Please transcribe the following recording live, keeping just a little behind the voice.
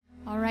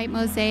right,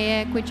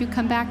 Mosaic, would you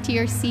come back to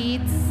your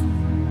seats?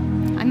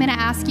 I'm going to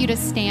ask you to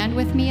stand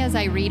with me as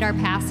I read our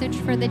passage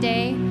for the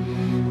day.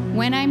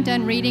 When I'm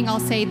done reading,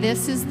 I'll say,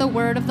 "This is the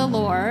word of the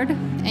Lord,"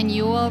 and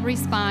you will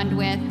respond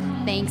with,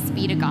 "Thanks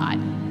be to God."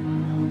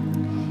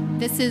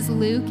 This is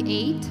Luke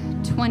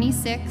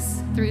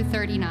 8:26 through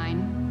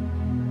 39.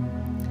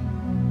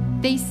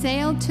 They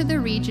sailed to the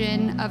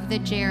region of the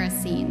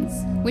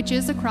Gerasenes, which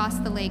is across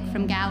the lake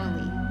from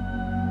Galilee.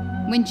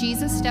 When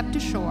Jesus stepped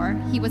ashore,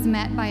 he was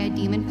met by a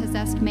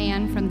demon-possessed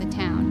man from the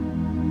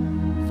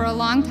town. For a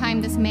long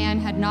time, this man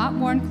had not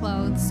worn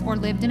clothes or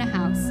lived in a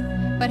house,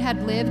 but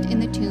had lived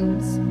in the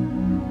tombs.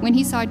 When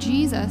he saw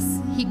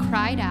Jesus, he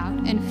cried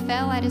out and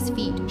fell at his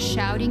feet,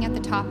 shouting at the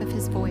top of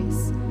his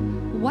voice,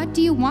 "What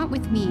do you want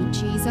with me,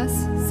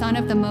 Jesus, Son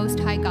of the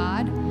Most High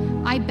God?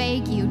 I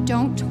beg you,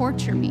 don't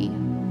torture me."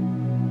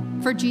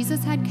 For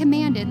Jesus had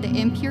commanded the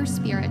impure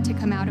spirit to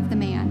come out of the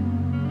man.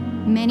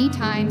 Many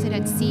times it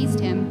had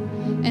seized him,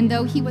 and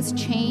though he was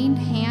chained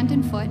hand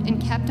and foot and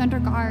kept under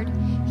guard,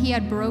 he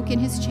had broken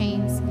his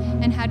chains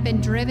and had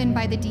been driven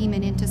by the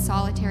demon into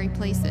solitary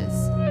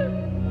places.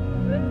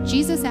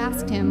 Jesus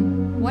asked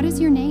him, "What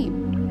is your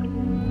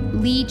name?"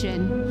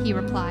 "Legion," he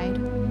replied,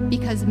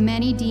 because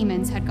many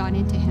demons had gone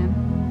into him.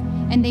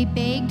 And they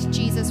begged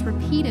Jesus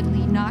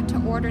repeatedly not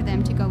to order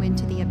them to go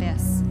into the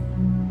abyss.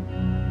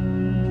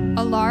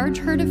 A large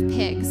herd of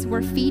pigs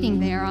were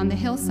feeding there on the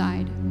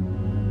hillside.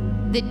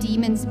 The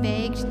demons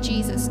begged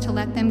Jesus to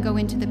let them go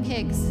into the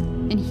pigs,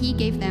 and he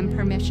gave them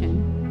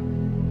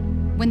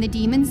permission. When the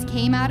demons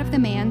came out of the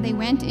man, they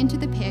went into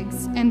the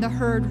pigs, and the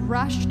herd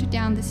rushed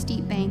down the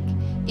steep bank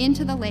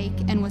into the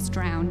lake and was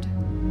drowned.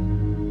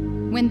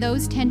 When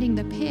those tending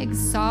the pigs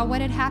saw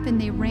what had happened,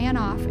 they ran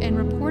off and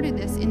reported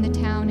this in the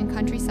town and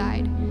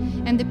countryside,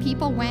 and the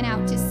people went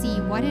out to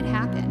see what had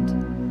happened.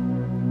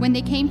 When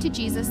they came to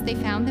Jesus, they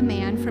found the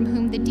man from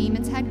whom the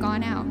demons had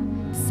gone out,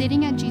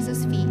 sitting at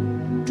Jesus' feet,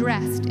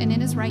 dressed and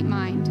in his right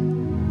mind,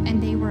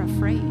 and they were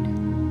afraid.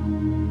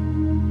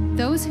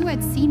 Those who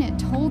had seen it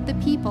told the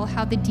people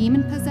how the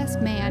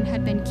demon-possessed man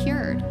had been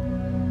cured.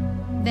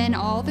 Then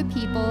all the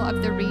people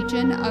of the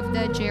region of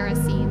the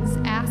Gerasenes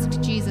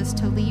asked Jesus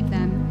to leave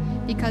them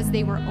because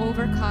they were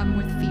overcome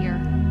with fear.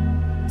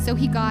 So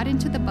he got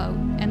into the boat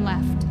and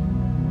left.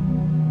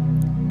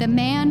 The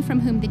man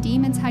from whom the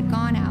demons had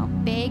gone out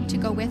begged to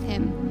go with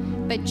him,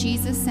 but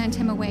Jesus sent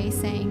him away,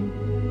 saying,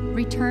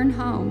 "Return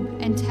home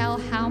and tell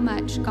how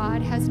much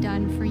God has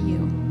done for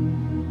you."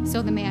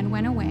 So the man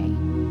went away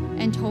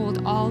and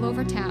told all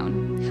over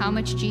town how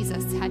much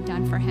Jesus had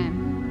done for him.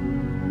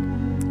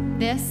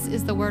 This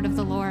is the word of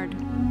the Lord.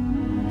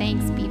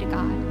 Thanks be to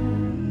God.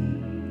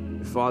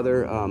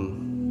 Father,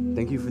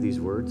 thank you for these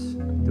words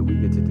that we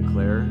get to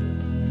declare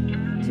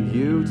to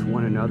you, to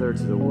one another,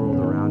 to the world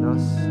around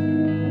us.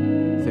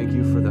 Thank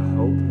you for the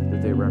hope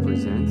that they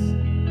represent.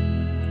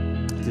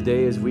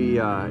 Today, as we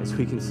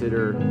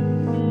consider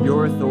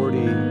your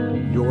authority,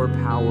 your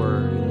power,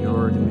 and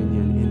your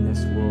dominion in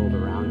this world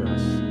around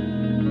us,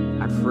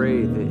 I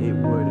pray that it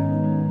would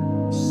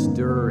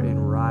stir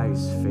and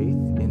rise faith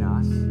in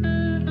us,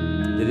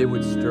 that it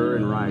would stir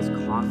and rise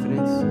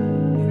confidence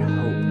and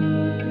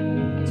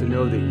hope to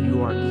know that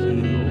you are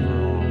King over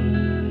all,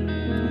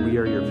 and we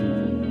are your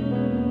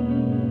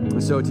people.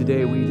 And so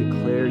today we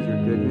declare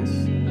your goodness.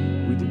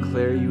 We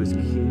declare you as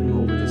King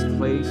over this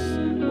place,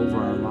 over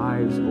our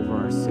lives, over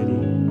our city.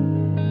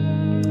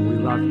 We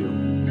love you.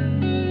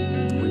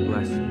 We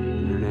bless you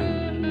in your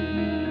name.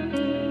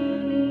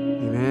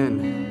 Amen.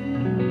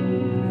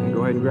 And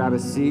go ahead and grab a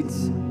seat.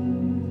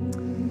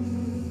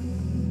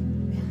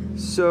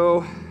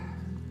 So,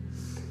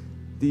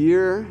 the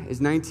year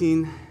is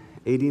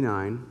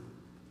 1989.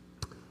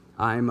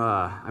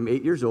 I'm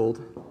 8 years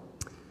old,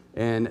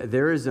 and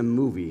there is a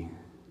movie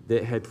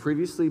that had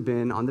previously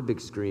been on the big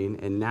screen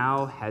and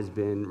now has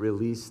been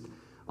released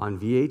on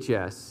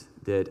VHS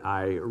that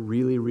I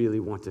really,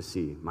 really want to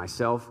see,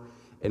 myself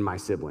and my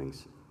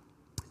siblings.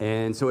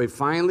 And so it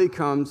finally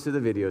comes to the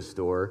video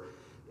store,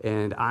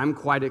 and I'm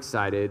quite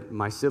excited.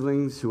 My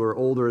siblings, who are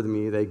older than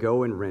me, they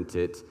go and rent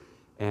it,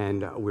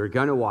 and we're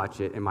going to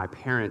watch it, and my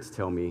parents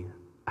tell me,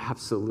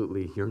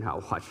 "Absolutely, you're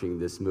not watching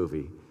this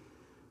movie."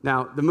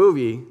 Now, the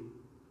movie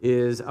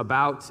is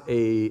about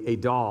a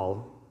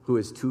doll who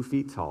is 2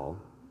 feet tall,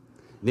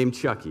 named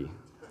Chucky,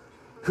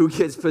 who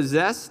gets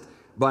possessed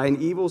by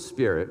an evil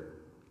spirit,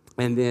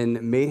 and then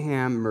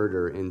mayhem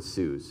murder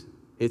ensues.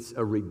 It's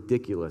a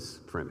ridiculous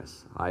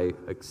premise. I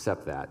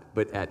accept that.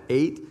 But at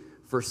 8,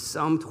 for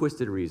some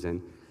twisted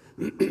reason,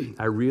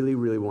 I really,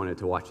 really wanted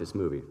to watch this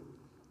movie.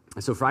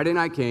 So Friday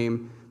night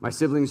came, my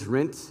siblings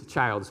rent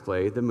Child's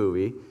Play, the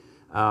movie.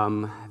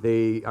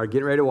 They are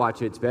getting ready to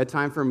watch it. It's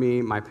bedtime for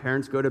me. My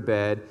parents go to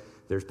bed.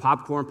 There's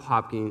popcorn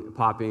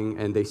popping,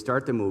 and they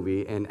start the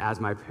movie. And as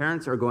my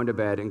parents are going to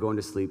bed and going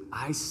to sleep,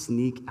 I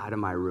sneak out of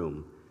my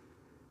room,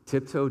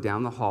 tiptoe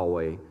down the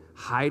hallway,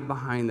 hide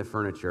behind the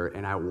furniture,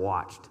 and I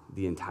watched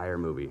the entire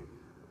movie.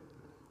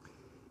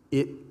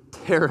 It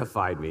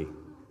terrified me.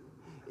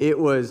 It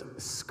was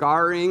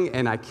scarring,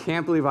 and I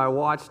can't believe I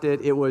watched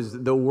it. It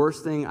was the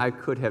worst thing I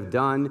could have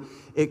done.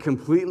 It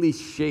completely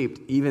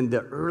shaped even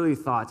the early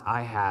thoughts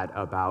I had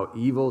about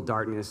evil,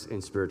 darkness,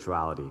 and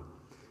spirituality.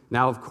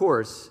 Now, of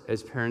course,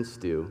 as parents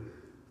do,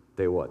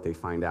 they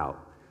find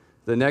out.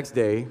 The next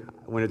day,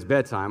 when it's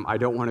bedtime, I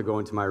don't want to go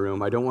into my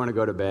room. I don't want to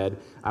go to bed.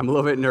 I'm a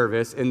little bit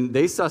nervous, and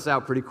they suss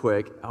out pretty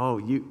quick, oh,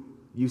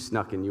 you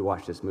snuck in, you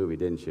watched this movie,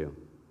 didn't you?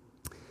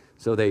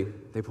 So they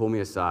pull me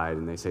aside,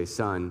 and they say,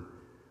 son,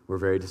 we're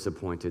very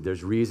disappointed.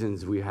 There's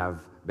reasons we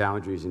have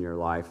boundaries in your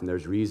life, and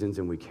there's reasons,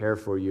 and we care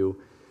for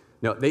you.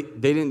 No, they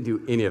didn't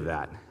do any of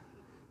that.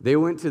 They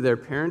went to their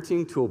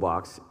parenting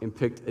toolbox and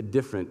picked a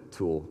different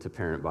tool to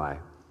parent by.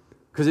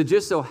 Because it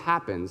just so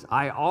happens,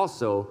 I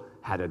also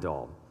had a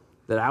doll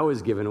that I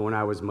was given when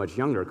I was much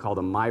younger called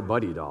a My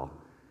Buddy doll.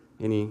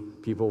 Any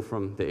people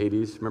from the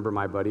 80s remember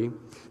My Buddy?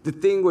 The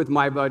thing with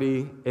My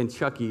Buddy and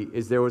Chucky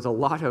is there was a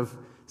lot of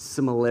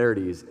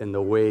similarities in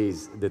the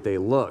ways that they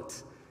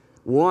looked.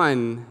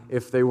 One,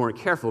 if they weren't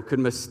careful, could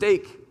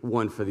mistake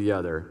one for the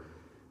other.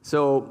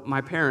 So my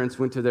parents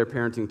went to their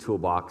parenting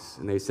toolbox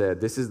and they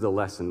said, this is the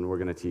lesson we're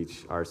going to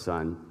teach our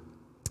son.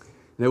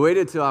 And they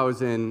waited till I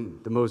was in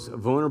the most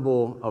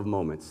vulnerable of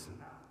moments,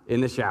 in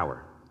the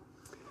shower.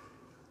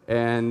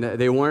 And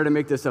they wanted to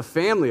make this a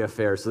family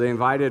affair, so they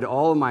invited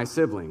all of my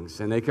siblings.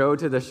 And they go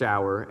to the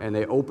shower and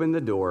they open the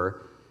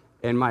door,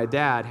 and my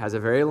dad has a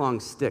very long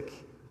stick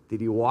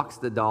that he walks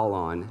the doll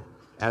on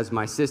as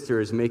my sister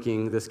is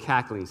making this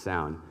cackling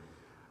sound.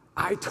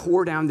 I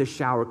tore down the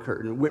shower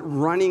curtain, went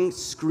running,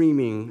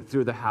 screaming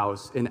through the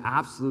house in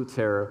absolute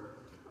terror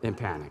and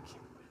panic.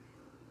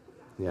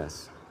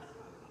 Yes,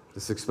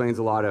 this explains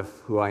a lot of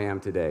who I am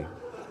today.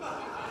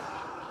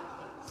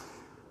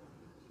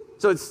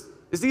 So it's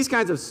these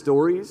kinds of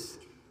stories,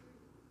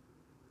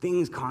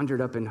 things conjured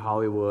up in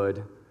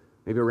Hollywood,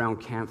 maybe around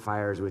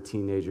campfires with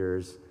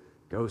teenagers,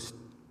 ghost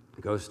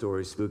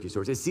stories, spooky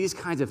stories. It's these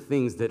kinds of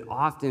things that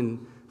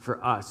often,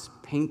 for us,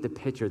 paint the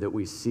picture that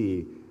we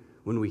see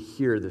when we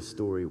hear the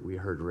story we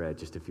heard read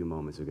just a few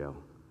moments ago.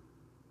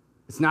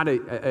 It's not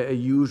a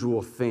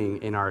usual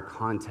thing in our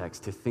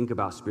context to think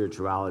about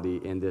spirituality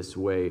in this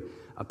way,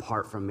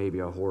 apart from maybe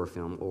a horror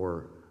film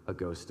or a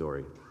ghost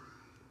story.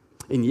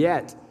 And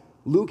yet,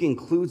 Luke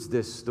includes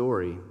this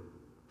story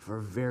for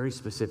a very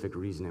specific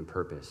reason and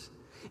purpose.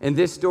 And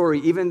this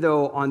story, even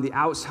though on the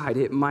outside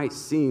it might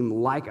seem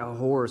like a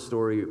horror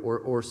story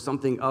or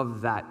something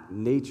of that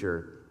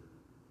nature,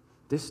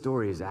 this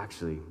story is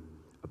actually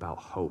about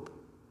hope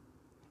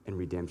and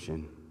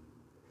redemption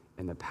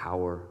and the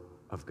power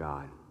of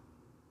God.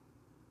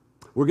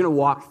 We're going to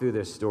walk through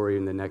this story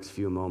in the next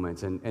few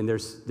moments, and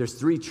there's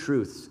three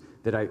truths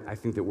that I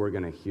think that we're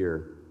going to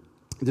hear.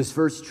 This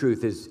first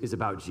truth is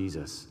about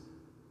Jesus.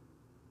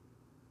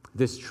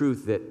 This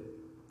truth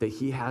that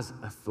he has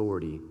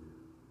authority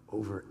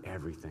over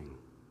everything.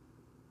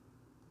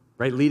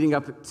 Right? Leading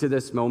up to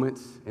this moment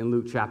in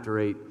Luke chapter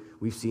 8,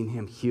 we've seen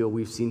him heal.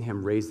 We've seen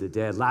him raise the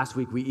dead. Last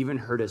week, we even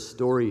heard a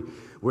story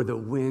where the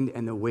wind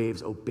and the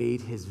waves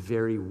obeyed his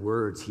very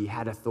words. He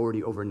had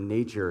authority over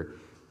nature,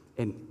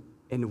 and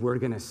we're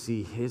going to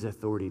see his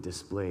authority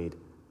displayed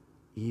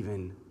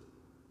even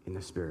in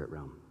the spirit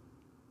realm.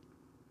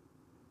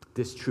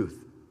 This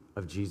truth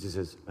of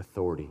Jesus'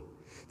 authority.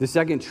 The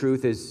second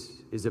truth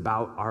is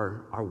about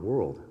our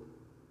world,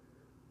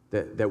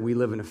 that we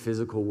live in a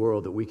physical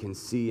world that we can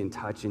see and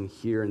touch and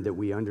hear and that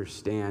we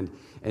understand.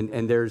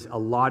 And there's a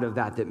lot of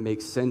that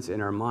makes sense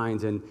in our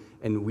minds, and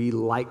we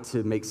like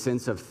to make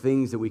sense of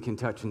things that we can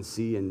touch and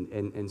see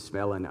and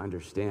smell and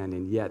understand.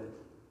 And yet,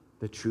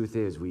 the truth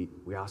is we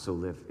also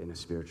live in a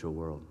spiritual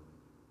world.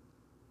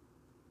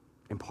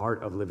 And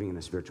part of living in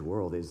a spiritual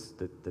world is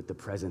the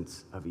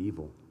presence of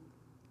evil.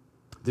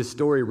 This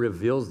story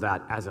reveals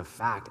that as a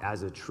fact,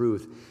 as a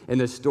truth. And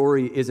the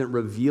story isn't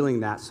revealing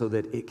that so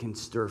that it can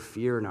stir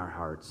fear in our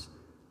hearts,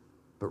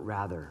 but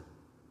rather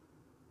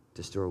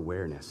to stir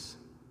awareness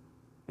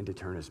and to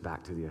turn us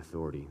back to the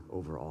authority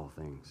over all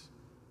things.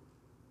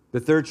 The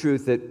third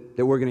truth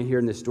that we're going to hear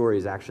in this story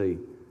is actually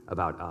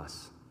about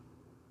us.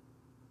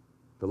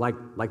 But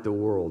like the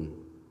world,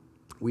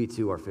 we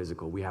too are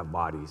physical. We have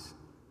bodies.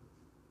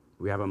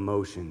 We have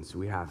emotions,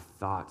 we have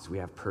thoughts, we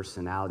have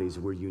personalities.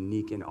 We're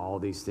unique in all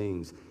these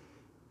things,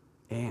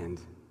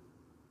 and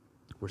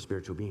we're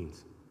spiritual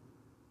beings.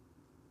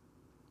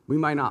 We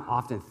might not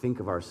often think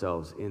of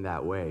ourselves in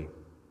that way,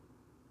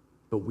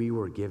 but we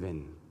were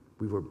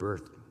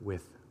birthed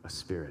with a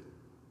spirit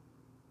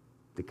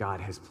that God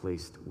has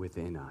placed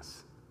within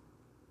us.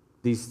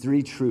 These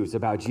three truths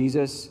about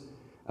Jesus,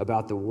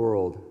 about the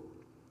world,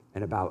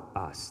 and about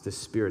us, the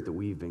spirit that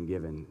we've been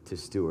given to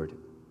steward.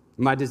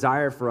 My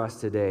desire for us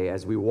today,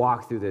 as we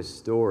walk through this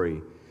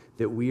story,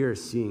 that we are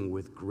seeing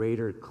with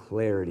greater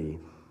clarity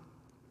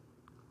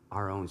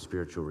our own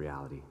spiritual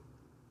reality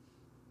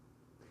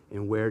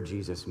and where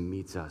Jesus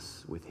meets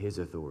us with his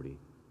authority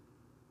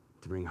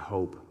to bring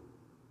hope,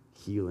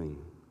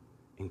 healing,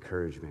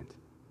 encouragement,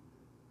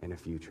 and a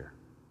future.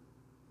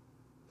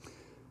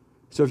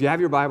 So if you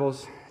have your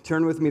Bibles,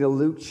 turn with me to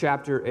Luke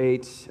chapter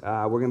 8.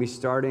 We're going to be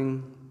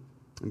starting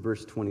in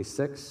verse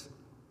 26.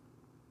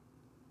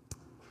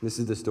 This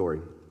is the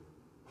story.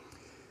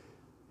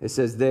 It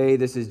says,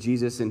 this is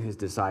Jesus and his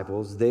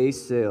disciples, they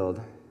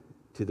sailed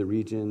to the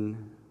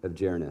region of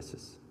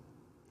Gernesis,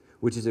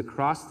 which is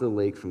across the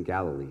lake from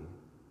Galilee.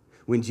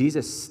 When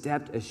Jesus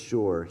stepped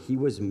ashore, he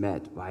was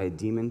met by a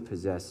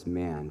demon-possessed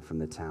man from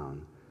the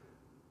town.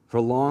 For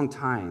a long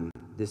time,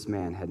 this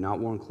man had not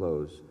worn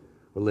clothes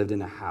or lived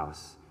in a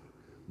house,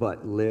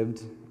 but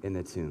lived in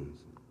the tombs.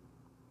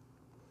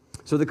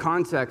 So the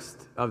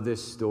context of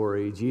this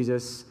story,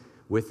 Jesus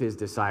with his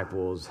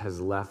disciples has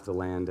left the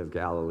land of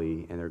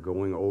Galilee, and they're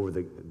going over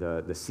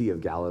the Sea of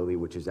Galilee,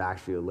 which is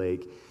actually a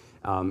lake.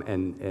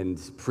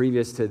 And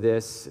previous to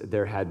this,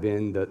 there had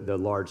been the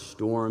large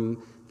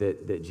storm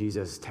that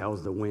Jesus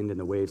tells the wind and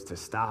the waves to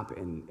stop,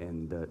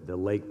 and the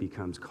lake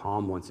becomes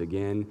calm once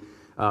again.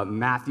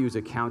 Matthew's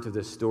account of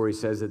this story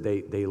says that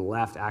they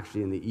left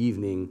actually in the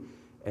evening,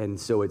 and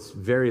so it's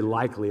very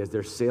likely as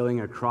they're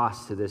sailing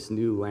across to this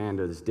new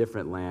land or this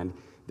different land,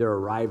 they're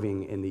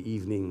arriving in the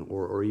evening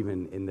or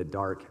even in the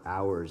dark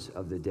hours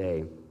of the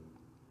day.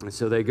 And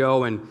so they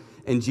go, and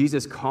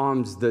Jesus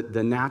calms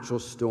the natural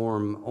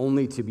storm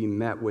only to be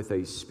met with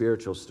a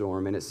spiritual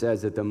storm. And it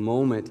says that the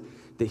moment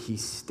that he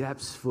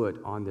steps foot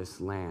on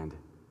this land,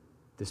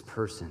 this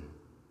person,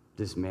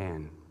 this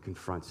man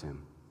confronts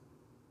him.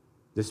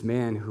 This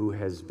man who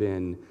has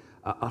been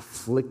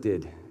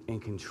afflicted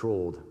and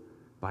controlled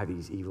by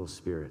these evil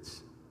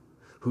spirits,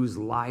 whose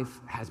life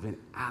has been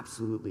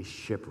absolutely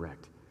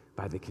shipwrecked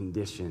by the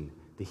condition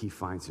that he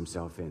finds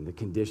himself in, the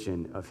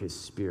condition of his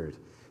spirit,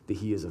 that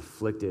he is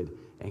afflicted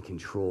and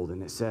controlled.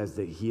 And it says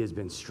that he has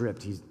been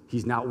stripped.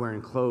 He's not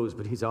wearing clothes,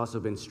 but he's also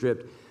been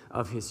stripped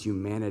of his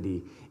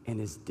humanity and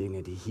his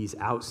dignity. He's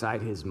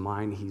outside his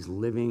mind. He's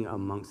living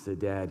amongst the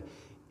dead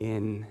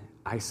in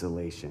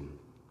isolation.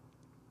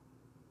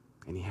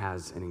 And he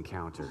has an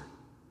encounter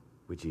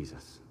with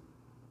Jesus.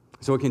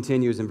 So it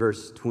continues in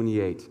verse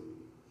 28.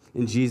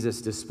 And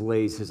Jesus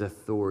displays his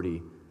authority.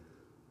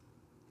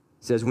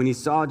 It says, when he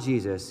saw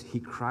Jesus,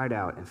 he cried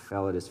out and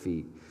fell at his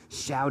feet,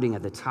 shouting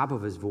at the top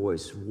of his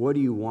voice, "What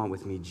do you want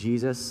with me,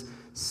 Jesus,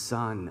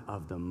 Son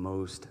of the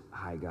Most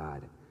High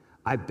God?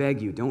 I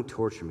beg you, don't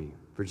torture me."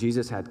 For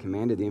Jesus had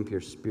commanded the impure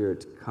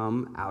spirit to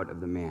come out of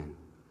the man.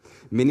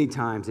 Many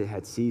times it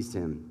had seized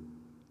him,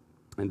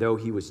 and though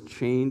he was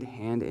chained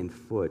hand and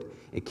foot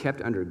and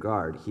kept under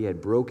guard, he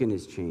had broken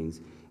his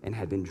chains and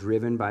had been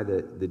driven by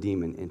the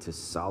demon into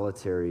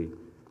solitary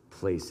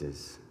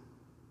places.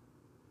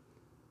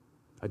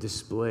 A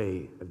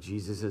display of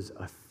Jesus'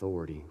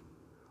 authority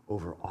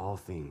over all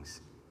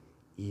things,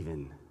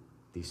 even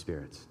these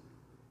spirits,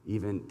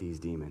 even these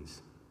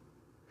demons.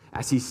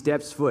 As he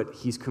steps foot,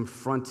 he's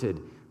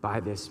confronted by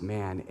this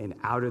man, and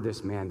out of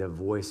this man, the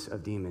voice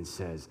of demons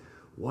says,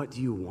 "What do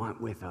you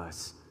want with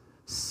us,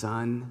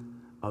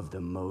 Son of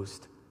the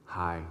Most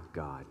High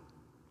God?"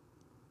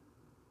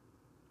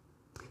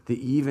 The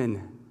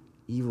even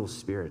evil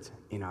spirit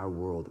in our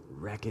world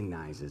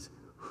recognizes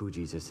who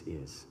Jesus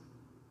is.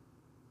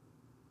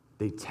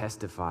 They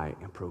testify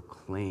and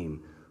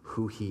proclaim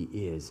who he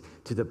is,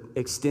 to the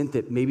extent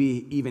that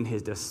maybe even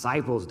his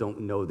disciples don't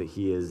know that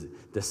he is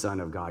the Son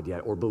of God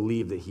yet, or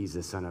believe that he's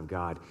the Son of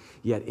God.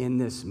 Yet in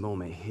this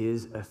moment,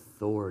 his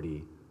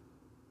authority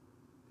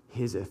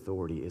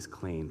is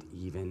claimed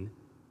even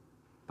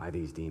by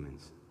these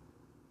demons.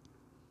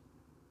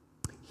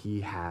 He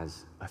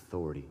has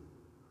authority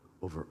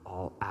over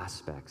all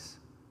aspects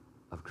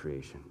of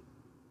creation.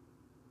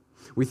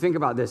 We think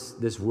about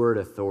this word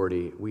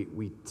authority,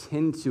 we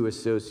tend to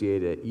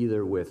associate it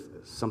either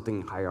with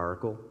something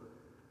hierarchical,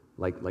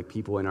 like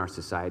people in our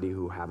society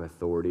who have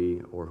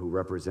authority or who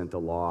represent the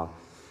law,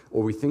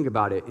 or we think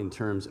about it in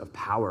terms of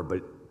power,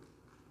 but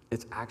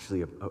it's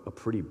actually a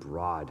pretty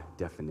broad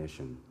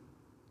definition.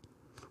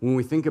 When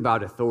we think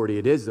about authority,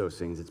 it is those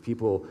things. It's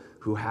people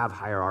who have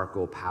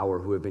hierarchical power,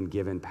 who have been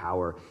given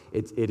power.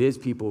 It is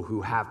people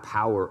who have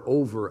power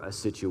over a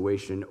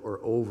situation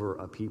or over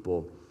a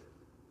people.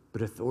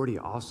 But authority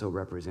also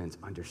represents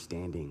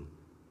understanding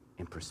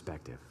and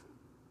perspective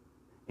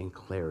and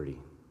clarity.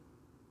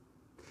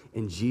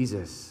 And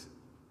Jesus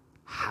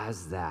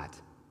has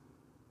that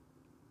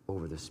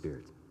over the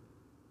Spirit.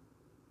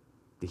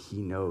 That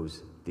he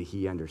knows, that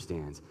he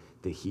understands,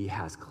 that he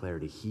has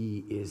clarity.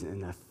 He is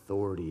an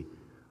authority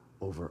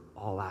over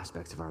all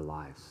aspects of our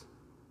lives.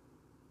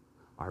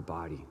 Our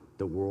body,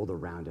 the world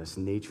around us,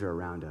 nature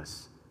around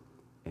us,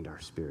 and our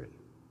spirit.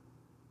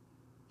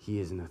 He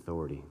is an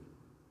authority.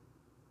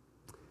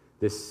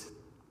 This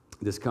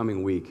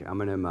coming week, I'm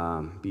going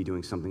to be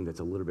doing something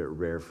that's a little bit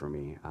rare for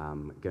me.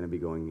 I'm going to be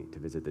going to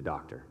visit the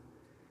doctor.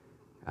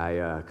 I,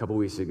 a couple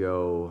weeks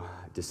ago,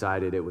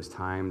 decided it was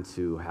time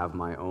to have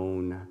my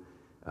own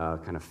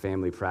kind of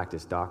family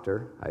practice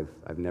doctor.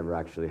 I've never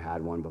actually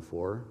had one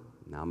before.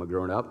 Now I'm a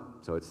grown-up,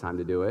 so it's time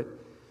to do it.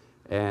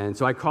 And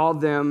so I called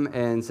them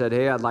and said,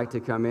 "Hey, I'd like to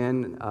come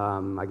in.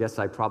 I guess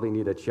I probably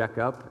need a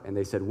checkup." And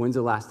they said, "When's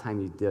the last time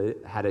you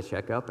had a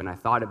checkup?" And I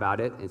thought about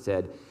it and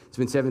said, "It's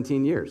been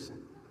 17 years.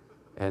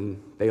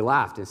 And they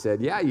laughed and said,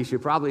 yeah, you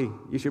should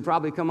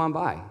probably come on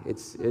by.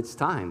 It's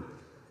time.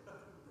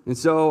 And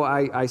so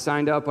I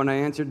signed up and I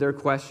answered their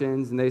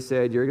questions, and they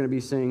said, you're going to be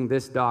seeing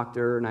this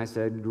doctor. And I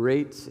said,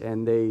 great.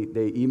 And they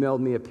emailed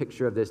me a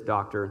picture of this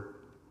doctor.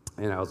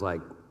 And I was like,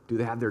 do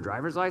they have their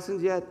driver's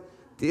license yet?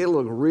 They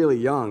look really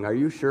young. Are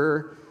you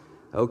sure?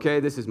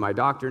 Okay, this is my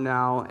doctor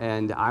now,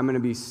 and I'm going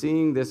to be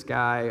seeing this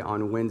guy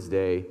on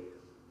Wednesday.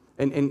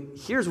 And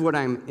here's what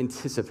I'm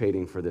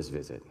anticipating for this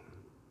visit.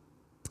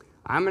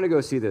 I'm going to go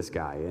see this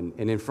guy, and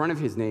in front of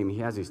his name, he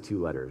has these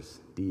 2 letters,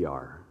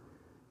 DR.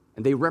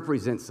 And they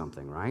represent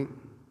something, right?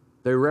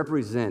 They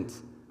represent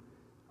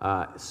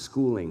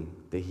schooling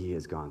that he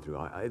has gone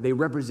through. They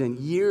represent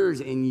years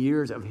and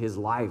years of his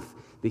life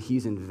that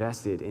he's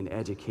invested in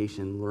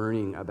education,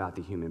 learning about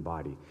the human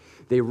body.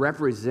 They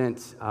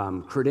represent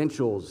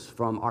credentials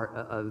from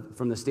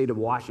the state of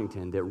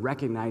Washington that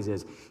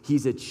recognizes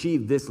he's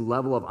achieved this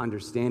level of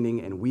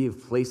understanding, and we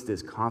have placed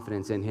this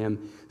confidence in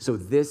him. So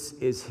this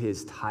is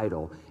his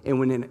title. And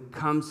when it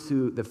comes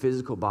to the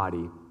physical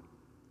body,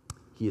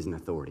 he is an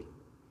authority.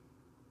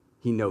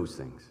 He knows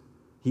things.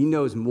 He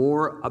knows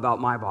more about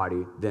my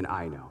body than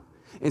I know.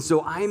 And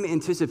so I'm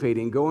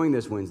anticipating going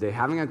this Wednesday,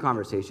 having a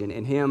conversation,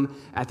 and him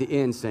at the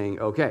end saying,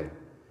 okay,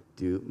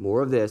 do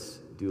more of this,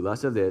 do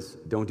less of this,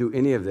 don't do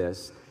any of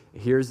this.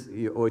 Here's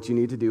what you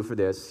need to do for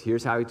this.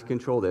 Here's how to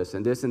control this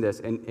and this and this.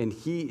 And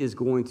he is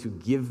going to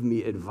give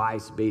me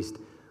advice based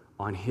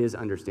on his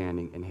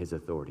understanding and his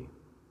authority.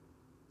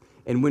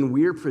 And when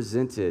we're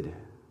presented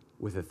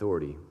with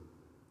authority,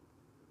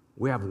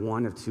 we have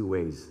one of 2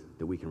 ways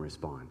that we can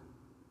respond.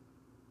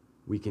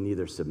 We can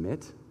either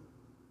submit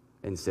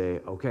and say,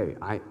 okay,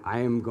 I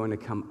am going to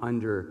come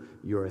under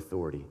your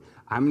authority.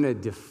 I'm going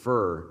to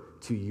defer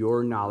to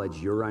your knowledge,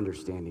 your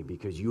understanding,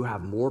 because you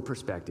have more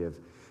perspective,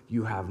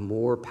 you have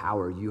more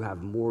power, you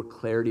have more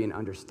clarity and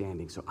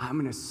understanding. So I'm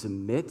going to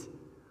submit,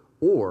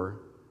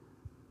 or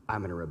I'm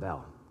going to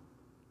rebel.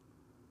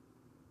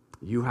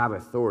 You have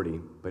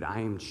authority, but I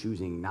am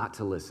choosing not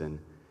to listen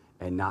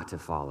and not to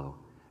follow,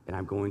 and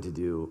I'm going to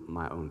do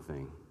my own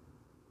thing.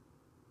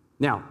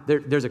 Now,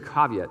 there's a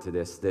caveat to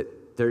this,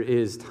 that there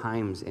is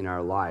times in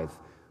our life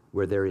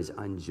where there is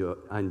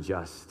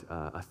unjust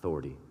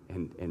authority,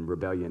 and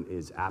rebellion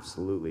is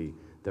absolutely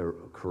the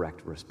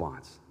correct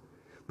response.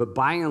 But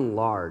by and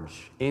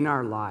large, in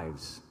our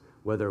lives,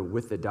 whether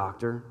with the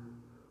doctor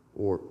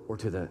or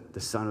to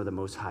the Son of the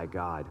Most High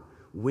God,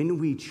 when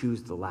we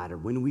choose the latter,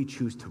 when we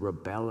choose to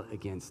rebel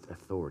against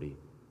authority,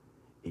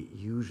 it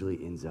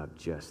usually ends up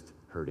just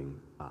hurting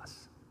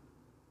us.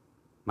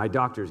 My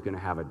doctor is going to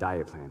have a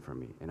diet plan for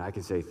me, and I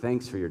can say,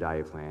 thanks for your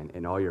diet plan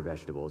and all your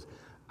vegetables.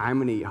 I'm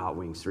going to eat hot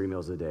wings 3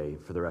 meals a day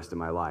for the rest of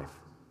my life.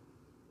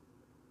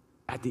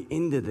 At the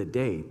end of the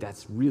day,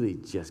 that's really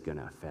just going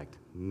to affect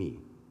me,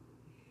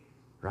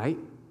 right?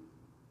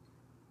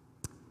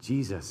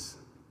 Jesus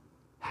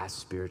has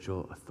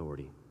spiritual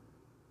authority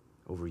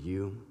over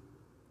you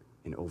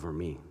and over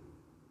me.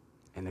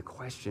 And the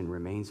question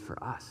remains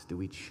for us. Do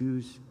we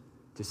choose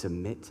to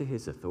submit to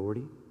his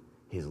authority,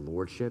 his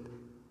lordship,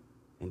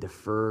 and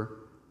defer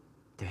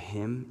to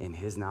him and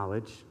his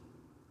knowledge?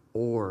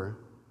 Or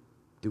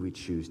do we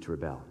choose to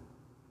rebel?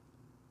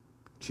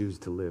 Choose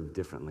to live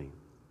differently?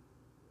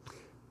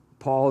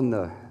 Paul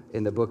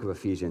in the book of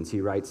Ephesians,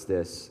 he writes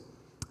this,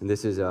 and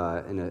this is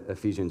in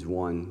Ephesians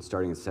 1,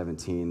 starting at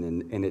 17,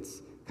 and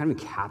it's kind of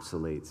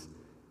encapsulates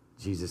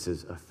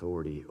Jesus'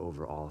 authority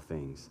over all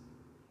things.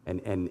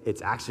 And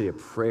it's actually a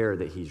prayer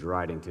that he's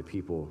writing to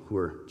people who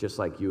are just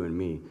like you and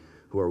me,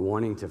 who are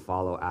wanting to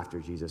follow after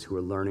Jesus, who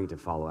are learning to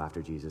follow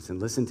after Jesus. And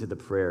listen to the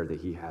prayer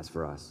that he has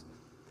for us.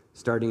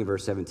 Starting in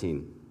verse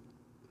 17.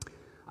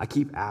 I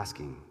keep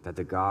asking that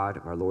the God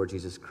of our Lord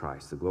Jesus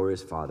Christ, the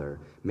glorious Father,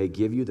 may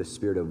give you the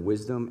spirit of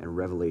wisdom and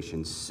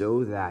revelation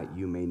so that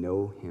you may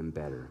know him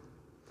better.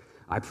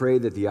 I pray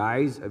that the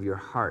eyes of your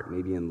heart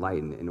may be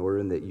enlightened in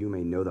order that you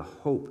may know the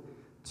hope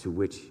to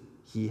which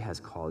he has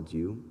called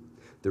you,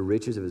 the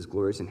riches of his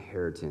glorious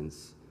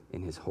inheritance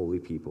in his holy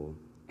people,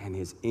 and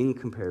his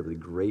incomparably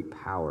great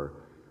power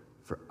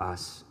for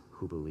us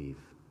who believe.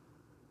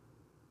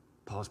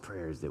 Paul's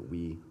prayer is that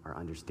we are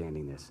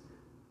understanding this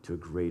to a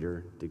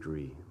greater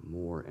degree,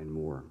 more and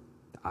more.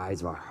 The eyes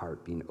of our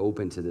heart being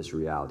open to this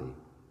reality.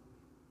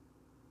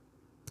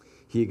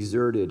 He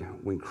exerted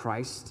when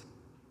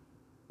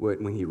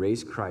he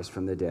raised Christ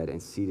from the dead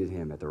and seated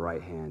him at the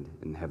right hand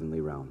in the heavenly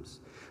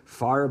realms,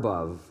 far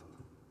above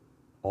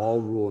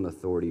all rule and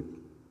authority,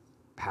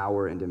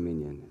 power and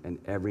dominion, and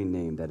every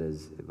name that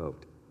is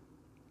evoked,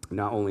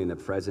 not only in the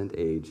present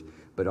age,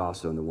 but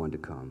also in the one to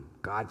come.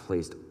 God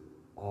placed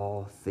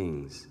all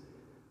things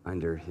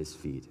under his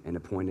feet and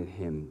appointed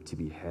him to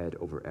be head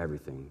over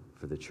everything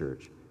for the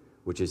church,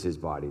 which is his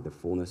body, the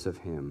fullness of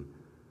him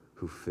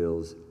who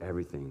fills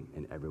everything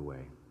in every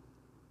way.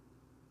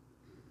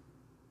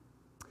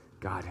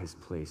 God has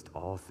placed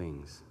all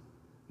things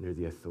under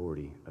the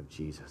authority of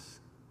Jesus,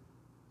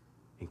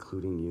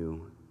 including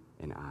you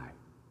and I.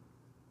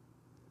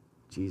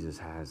 Jesus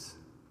has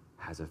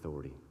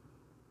authority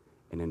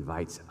and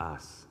invites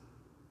us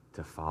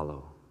to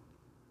follow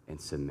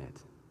and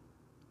submit.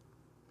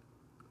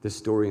 This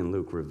story in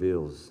Luke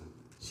reveals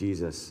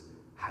Jesus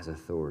has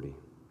authority.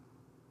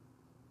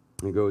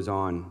 It goes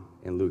on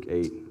in Luke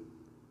 8,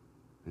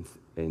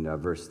 in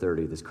verse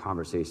 30, this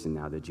conversation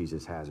now that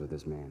Jesus has with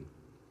this man.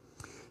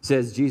 It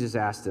says, Jesus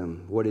asked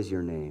him, "What is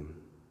your name?"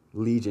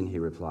 "Legion," he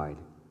replied,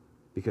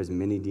 because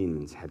many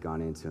demons had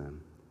gone into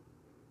him.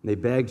 And they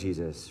begged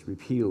Jesus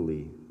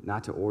repeatedly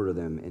not to order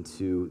them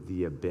into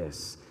the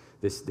abyss.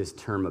 This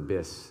term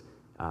abyss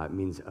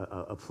means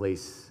a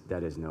place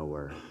that is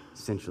nowhere,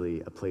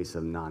 essentially a place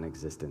of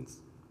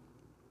non-existence.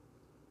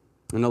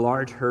 And a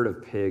large herd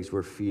of pigs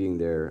were feeding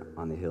there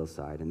on the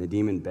hillside, and the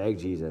demon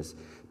begged Jesus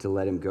to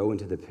let him go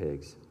into the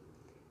pigs,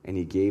 and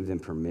he gave them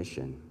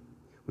permission.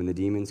 When the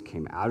demons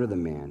came out of the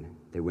man,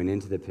 they went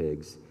into the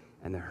pigs,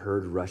 and the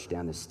herd rushed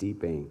down the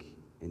steep bank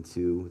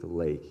into the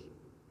lake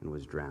and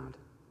was drowned.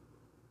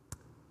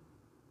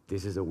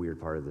 This is a weird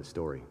part of the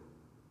story,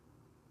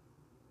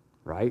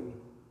 right?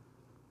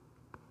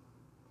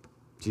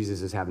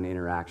 Jesus is having an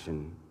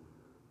interaction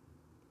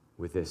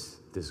with this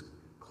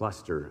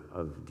cluster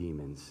of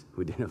demons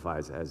who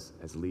identifies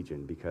as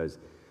legion because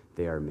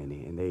they are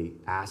many. And they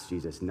ask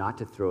Jesus not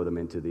to throw them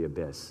into the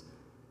abyss,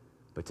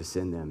 but to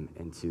send them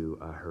into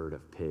a herd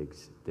of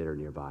pigs that are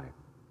nearby.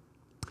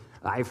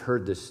 I've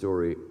heard this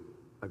story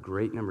a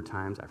great number of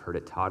times. I've heard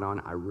it taught on.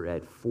 I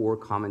read 4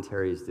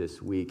 commentaries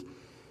this week,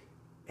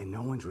 and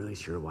no one's really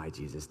sure why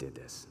Jesus did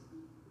this.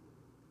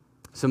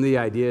 Some of the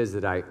ideas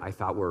that I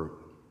thought were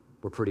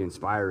pretty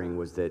inspiring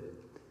was that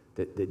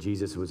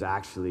Jesus was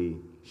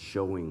actually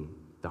showing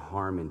the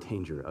harm and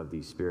danger of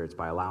these spirits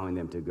by allowing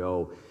them to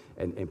go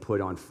and put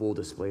on full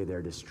display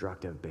their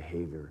destructive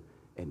behavior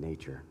and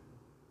nature.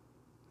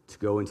 To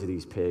go into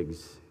these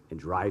pigs and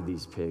drive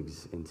these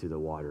pigs into the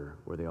water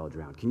where they all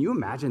drown. Can you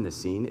imagine the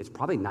scene? It's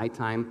probably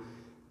nighttime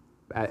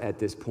at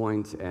this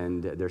point,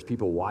 and there's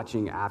people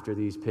watching after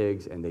these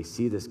pigs, and they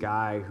see this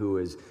guy who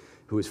is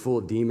full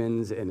of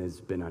demons and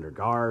has been under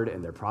guard,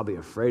 and they're probably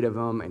afraid of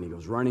him, and he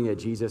goes running at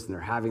Jesus, and they're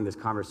having this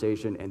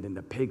conversation, and then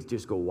the pigs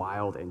just go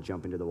wild and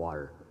jump into the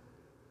water.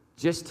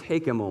 Just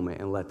take a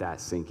moment and let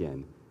that sink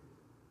in.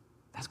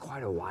 That's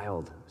quite a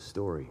wild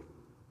story.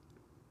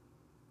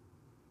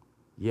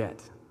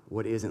 Yet,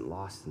 what isn't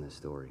lost in this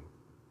story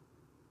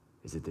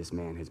is that this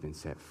man has been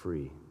set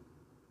free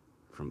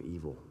from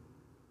evil,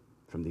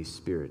 from these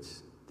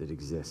spirits that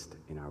exist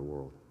in our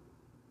world.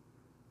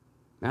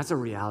 And that's a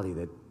reality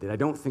that I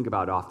don't think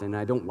about often, and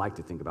I don't like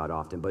to think about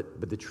often,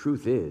 but the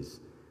truth is,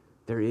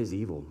 there is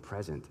evil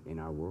present in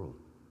our world.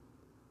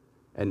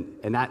 And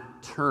that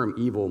term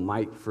evil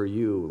might for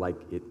you, like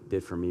it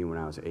did for me when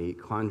I was 8,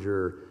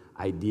 conjure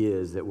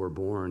ideas that were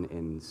born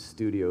in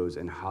studios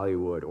in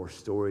Hollywood or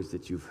stories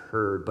that you've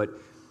heard,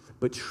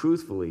 but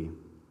truthfully,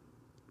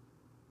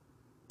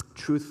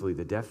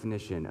 the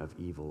definition of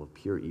evil, of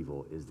pure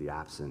evil, is the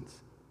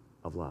absence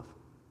of love.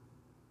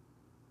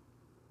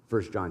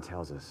 1 John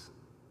tells us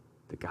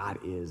that God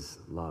is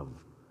love.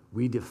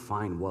 We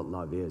define what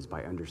love is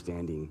by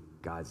understanding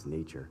God's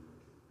nature.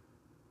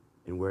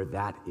 And where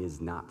that is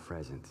not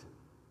present,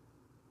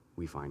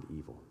 we find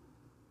evil.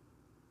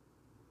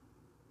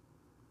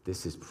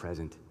 This is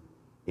present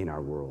in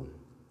our world.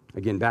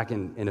 Again, back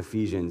in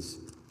Ephesians,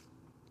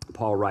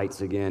 Paul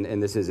writes again,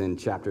 and this is in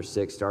chapter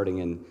 6, starting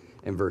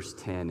in verse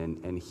 10,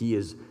 and he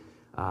is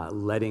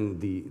letting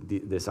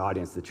this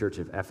audience, the church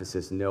of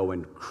Ephesus, know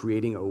and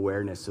creating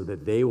awareness so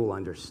that they will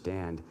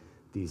understand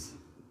these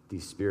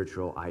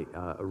spiritual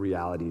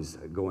realities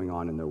going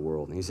on in their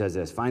world. And he says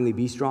this, "Finally,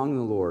 be strong in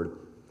the Lord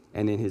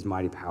and in his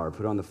mighty power.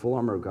 Put on the full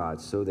armor of God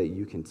so that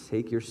you can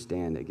take your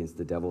stand against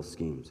the devil's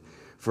schemes.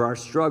 For our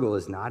struggle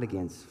is not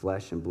against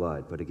flesh and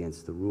blood, but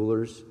against the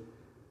rulers,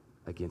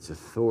 against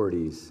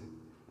authorities,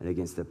 and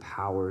against the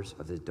powers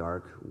of this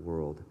dark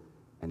world,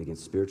 and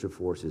against spiritual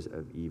forces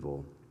of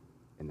evil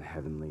in the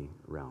heavenly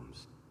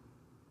realms."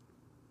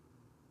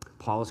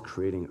 Paul is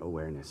creating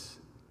awareness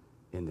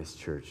in this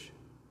church.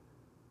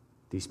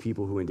 These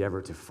people who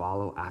endeavor to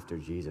follow after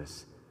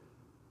Jesus,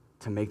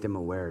 to make them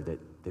aware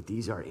that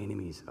these are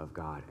enemies of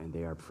God and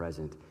they are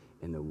present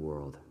in the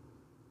world.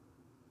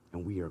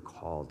 And we are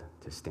called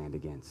to stand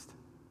against.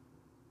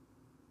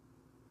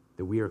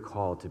 That we are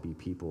called to be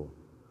people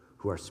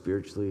who are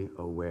spiritually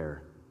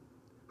aware,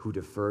 who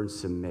defer and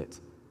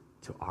submit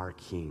to our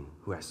King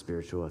who has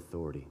spiritual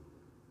authority,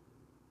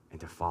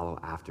 and to follow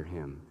after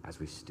him as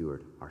we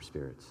steward our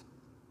spirits.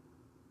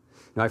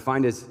 Now I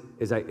find as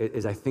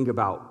I think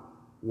about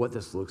what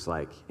this looks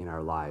like in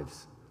our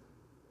lives,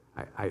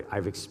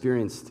 I've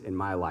experienced in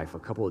my life a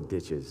couple of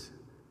ditches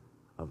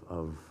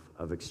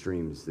of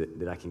extremes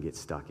that I can get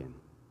stuck in.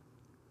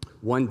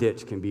 One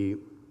ditch can be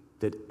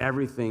that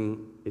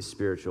everything is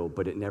spiritual,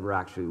 but it never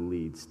actually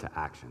leads to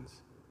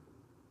actions,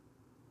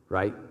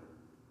 right?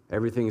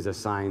 Everything is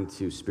assigned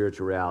to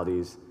spiritual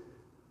realities.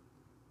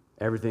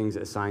 Everything's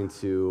assigned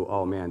to,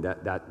 oh man,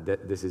 that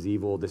this is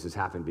evil, this has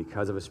happened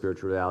because of a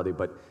spiritual reality,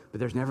 but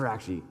there's never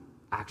actually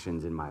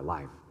actions in my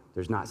life.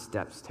 There's not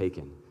steps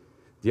taken.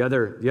 The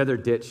other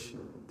ditch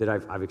that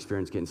I've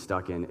experienced getting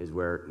stuck in is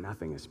where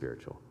nothing is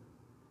spiritual.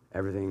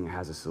 Everything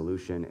has a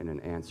solution and an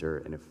answer,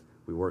 and if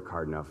we work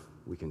hard enough,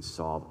 we can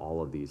solve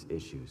all of these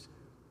issues.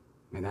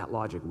 And that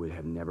logic would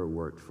have never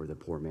worked for the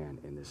poor man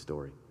in this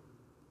story.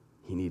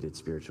 He needed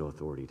spiritual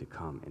authority to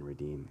come and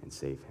redeem and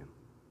save him.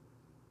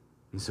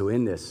 And so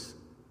in this,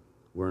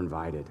 we're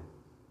invited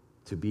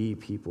to be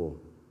people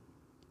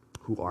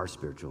who are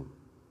spiritual,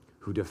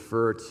 who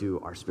defer to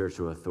our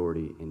spiritual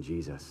authority in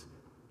Jesus,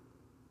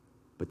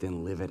 but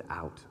then live it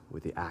out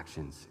with the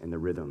actions and the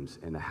rhythms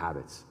and the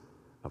habits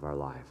of our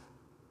life.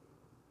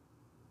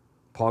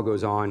 Paul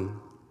goes on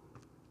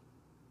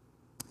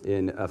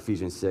in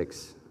Ephesians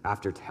 6,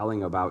 after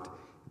telling about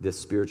the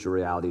spiritual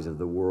realities of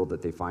the world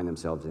that they find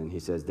themselves in. He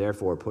says,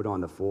 therefore, put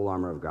on the full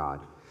armor of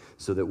God,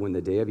 so that when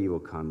the day of evil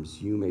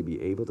comes, you may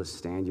be able to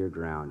stand your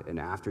ground. And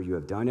after you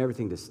have done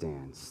everything to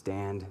stand,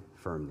 stand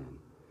firm then,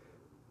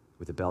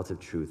 with the belt of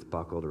truth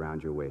buckled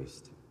around your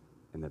waist,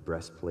 and the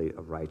breastplate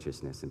of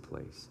righteousness in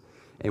place,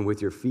 and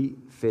with your feet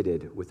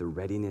fitted with the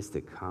readiness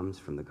that comes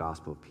from the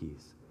gospel of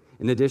peace.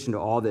 In addition to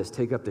all this,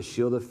 take up the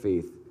shield of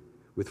faith,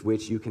 with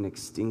which you can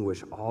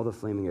extinguish all the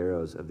flaming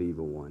arrows of the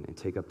evil one, and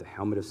take up the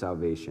helmet of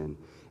salvation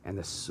and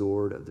the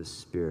sword of the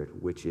Spirit,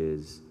 which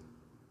is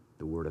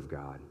the word of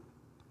God.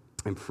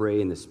 And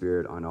pray in the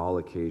Spirit on all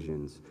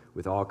occasions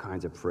with all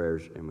kinds of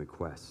prayers and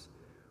requests.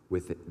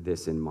 With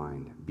this in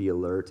mind, be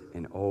alert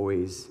and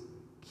always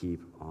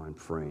keep on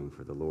praying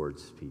for the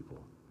Lord's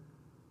people.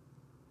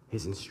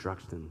 His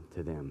instruction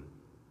to them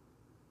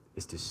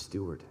is to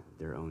steward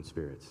their own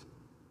spirits.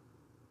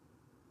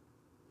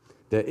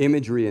 The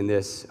imagery in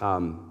this,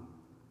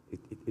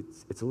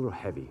 it's a little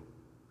heavy,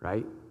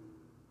 right?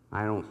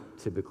 I don't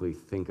typically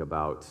think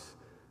about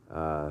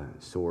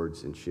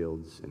swords and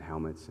shields and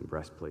helmets and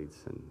breastplates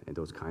and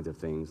those kinds of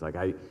things. Like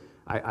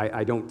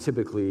I don't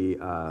typically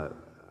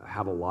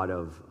have a lot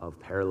of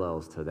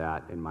parallels to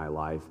that in my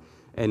life.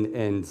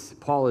 And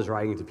Paul is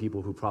writing to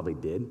people who probably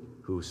did,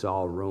 who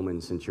saw Roman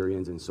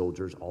centurions and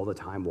soldiers all the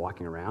time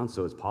walking around.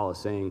 So as Paul is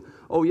saying,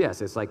 oh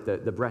yes, it's like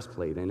the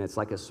breastplate and it's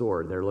like a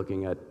sword. They're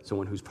looking at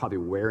someone who's probably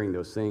wearing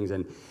those things.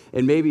 And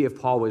maybe if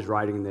Paul was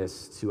writing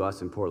this to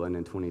us in Portland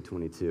in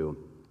 2022,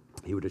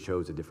 he would have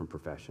chose a different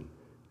profession.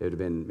 It would have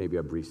been maybe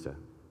a barista,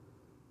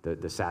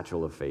 the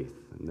satchel of faith,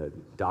 and the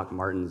Doc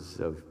Martens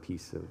of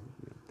peace.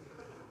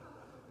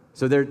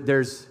 So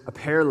there's a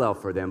parallel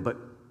for them,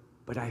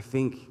 but I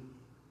think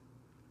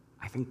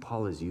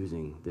Paul is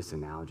using this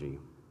analogy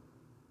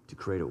to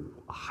create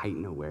a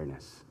heightened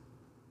awareness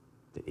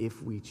that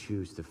if we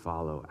choose to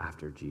follow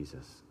after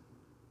Jesus,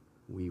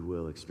 we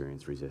will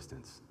experience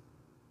resistance.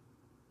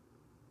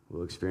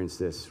 We'll experience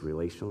this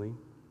relationally.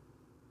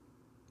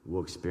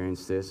 We'll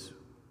experience this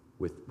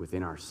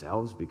within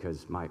ourselves,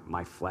 because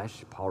my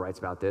flesh, Paul writes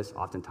about this,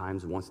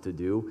 oftentimes wants to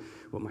do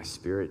what my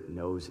spirit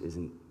knows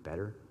isn't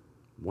better,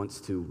 wants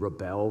to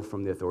rebel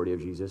from the authority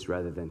of Jesus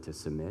rather than to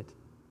submit.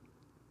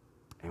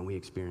 And we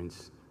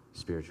experience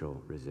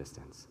spiritual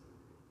resistance.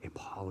 And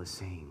Paul is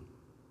saying,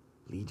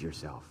 lead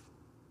yourself.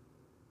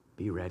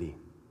 Be ready.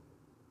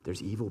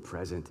 There's evil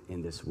present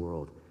in this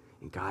world,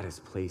 and God has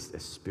placed a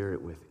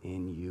spirit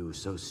within you,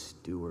 so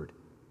steward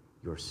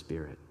your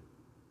spirit.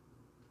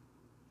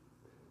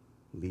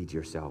 Lead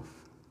yourself.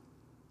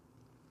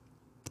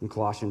 In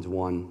Colossians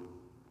 1,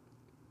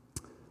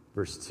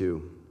 verse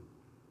 2,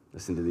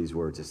 listen to these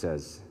words. It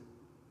says,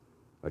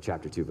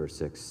 chapter 2, verse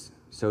 6,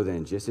 so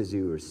then, just as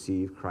you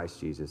receive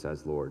Christ Jesus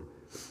as Lord,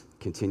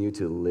 continue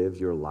to live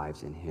your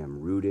lives in him,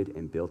 rooted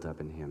and built up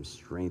in him,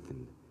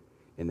 strengthened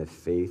in the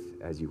faith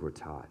as you were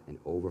taught, and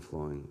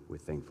overflowing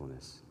with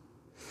thankfulness.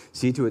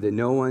 See to it that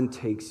no one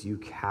takes you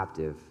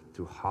captive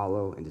through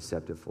hollow and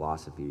deceptive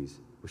philosophies,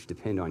 which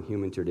depend on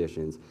human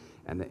traditions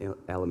and the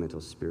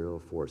elemental spiritual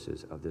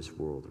forces of this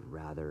world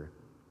rather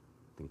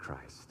than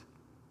Christ.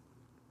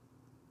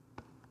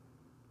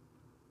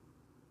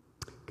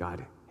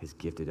 God has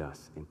gifted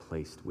us and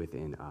placed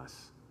within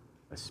us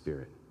a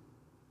spirit.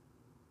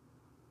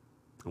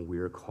 And we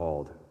are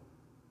called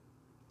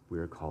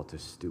to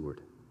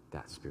steward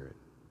that spirit.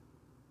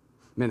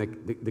 Man,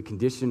 the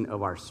condition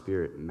of our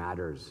spirit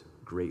matters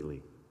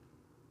greatly.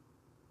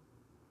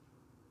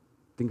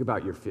 Think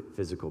about your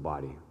physical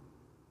body.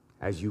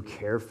 As you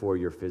care for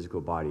your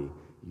physical body,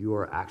 you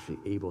are actually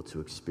able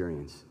to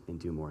experience and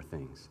do more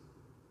things.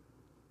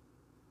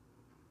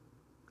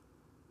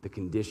 The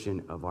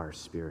condition of our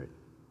spirit,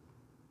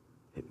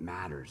 it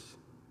matters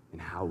in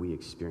how we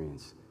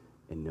experience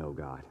and know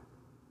God.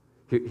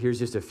 Here's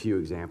just a few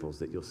examples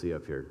that you'll see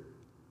up here.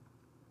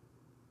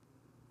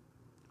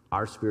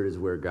 Our spirit is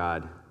where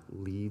God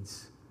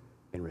leads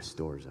and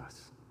restores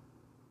us,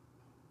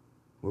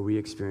 where we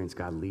experience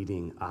God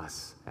leading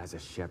us as a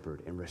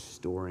shepherd and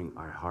restoring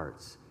our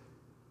hearts.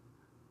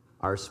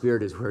 Our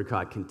spirit is where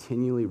God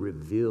continually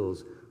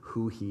reveals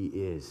who he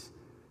is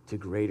to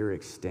greater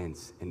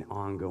extents, an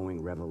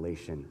ongoing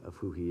revelation of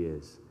who he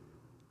is.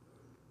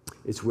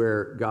 It's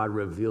where God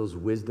reveals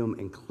wisdom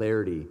and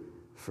clarity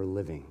for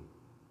living.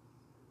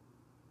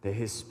 That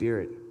his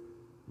spirit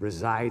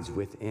resides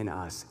within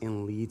us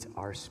and leads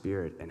our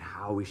spirit and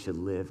how we should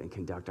live and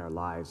conduct our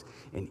lives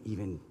and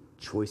even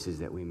choices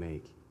that we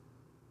make.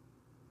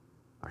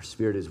 Our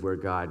spirit is where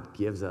God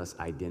gives us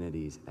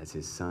identities as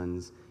his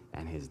sons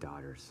and his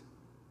daughters.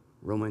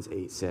 Romans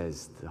 8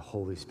 says the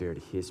Holy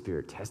Spirit, his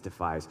Spirit,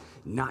 testifies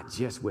not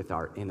just with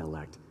our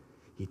intellect,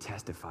 he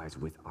testifies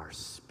with our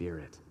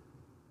spirit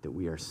that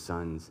we are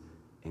sons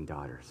and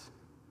daughters,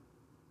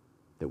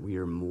 that we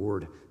are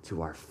moored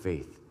to our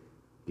faith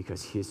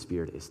because his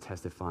Spirit is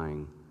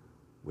testifying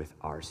with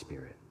our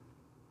spirit.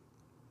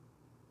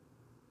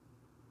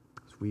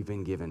 So we've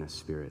been given a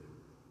spirit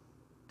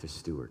to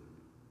steward.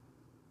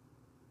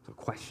 So a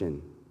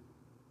question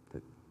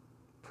that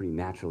pretty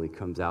naturally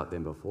comes out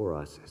then before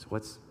us is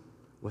what's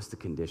the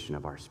condition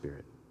of our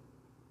spirit?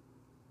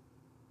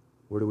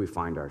 Where do we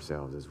find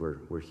ourselves as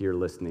we're here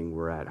listening,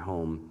 we're at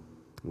home,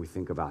 and we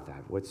think about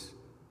that? What's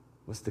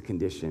the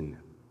condition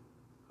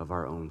of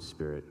our own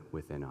spirit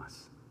within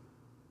us?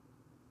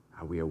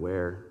 Are we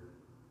aware?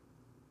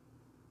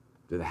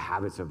 Do the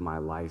habits of my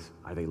life,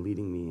 are they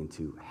leading me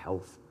into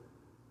health?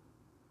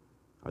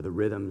 Are the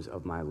rhythms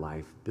of my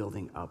life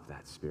building up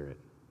that spirit?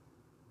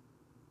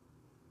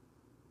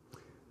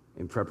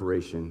 In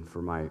preparation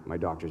for my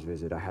doctor's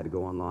visit, I had to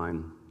go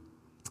online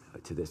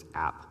to this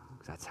app,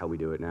 because that's how we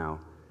do it now.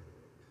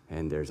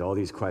 And there's all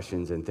these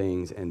questions and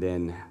things, and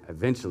then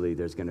eventually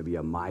there's going to be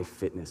a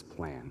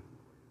MyFitnessPal.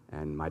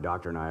 And my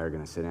doctor and I are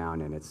going to sit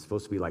down, and it's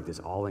supposed to be like this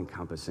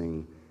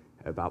all-encompassing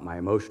about my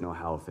emotional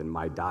health and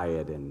my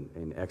diet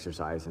and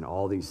exercise and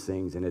all these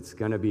things. And it's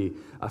going to be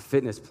a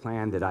fitness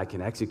plan that I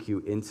can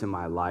execute into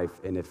my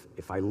life. And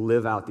if I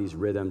live out these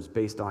rhythms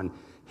based on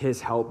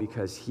his help,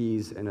 because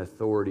he's an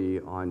authority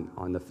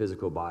on the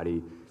physical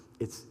body,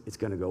 it's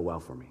going to go well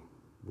for me.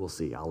 We'll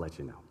see. I'll let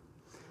you know.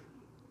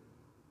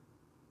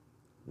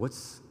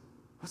 What's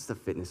the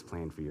fitness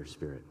plan for your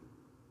spirit?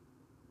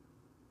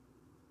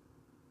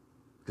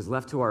 Because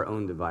left to our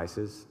own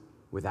devices,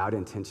 without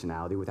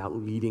intentionality, without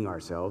leading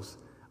ourselves,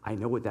 I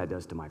know what that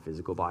does to my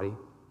physical body.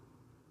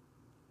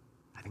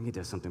 I think it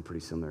does something pretty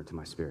similar to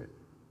my spirit.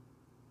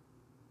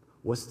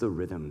 What's the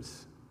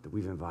rhythms that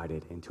we've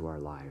invited into our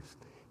lives?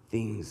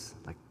 Things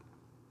like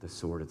the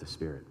sword of the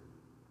Spirit.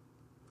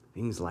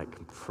 Things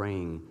like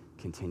praying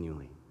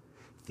continually.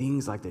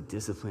 Things like the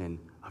discipline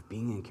of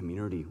being in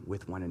community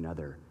with one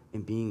another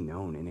and being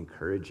known and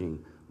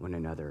encouraging one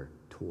another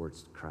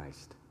towards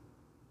Christ.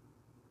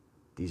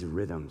 These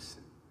rhythms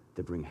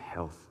that bring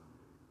health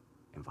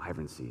and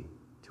vibrancy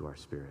to our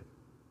spirit.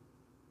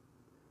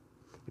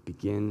 It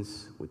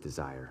begins with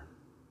desire.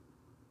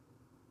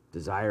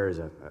 Desire is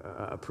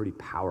a pretty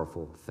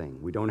powerful thing.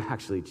 We don't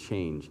actually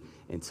change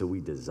until we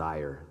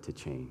desire to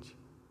change.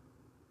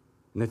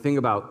 And the thing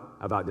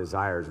about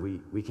desire is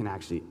we can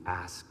actually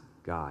ask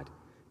God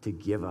to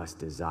give us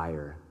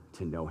desire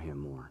to know him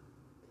more.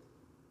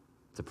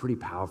 It's a pretty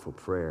powerful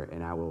prayer,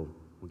 and we'll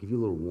give you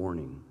a little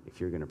warning if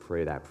you're going to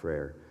pray that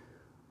prayer.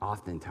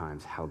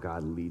 Oftentimes, how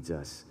God leads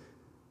us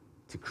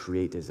to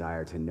create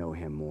desire to know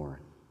him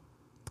more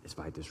is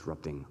by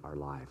disrupting our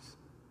lives.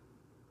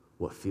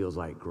 What feels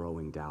like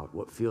growing doubt,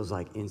 what feels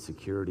like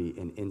insecurity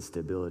and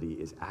instability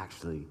is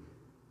actually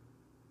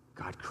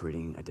God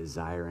creating a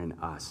desire in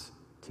us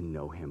to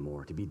know him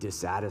more, to be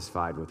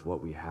dissatisfied with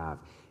what we have,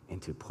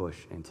 and to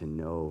push and to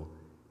know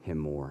him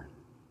more.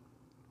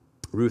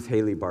 Ruth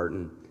Haley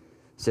Barton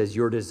says,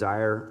 your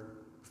desire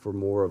for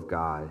more of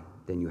God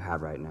than you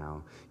have right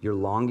now, your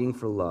longing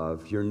for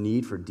love, your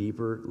need for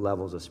deeper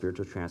levels of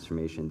spiritual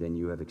transformation than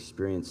you have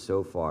experienced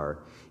so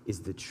far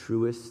is the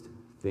truest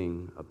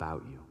thing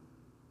about you.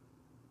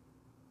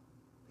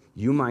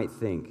 You might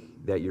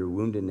think that your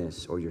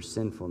woundedness or your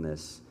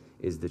sinfulness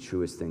is the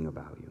truest thing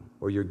about you,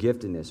 or your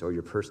giftedness or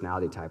your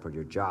personality type or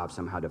your job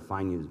somehow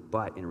define you,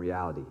 but in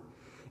reality,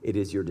 it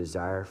is your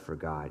desire for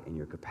God and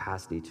your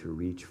capacity to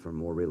reach for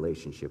more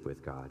relationship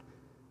with God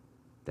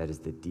that is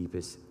the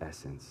deepest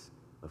essence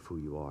of who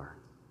you are.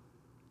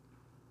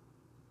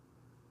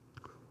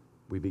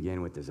 We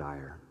begin with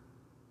desire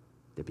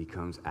that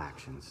becomes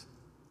actions,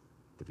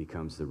 that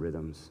becomes the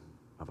rhythms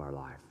of our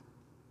life,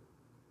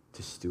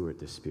 to steward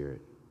the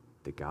Spirit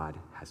that God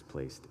has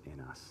placed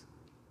in us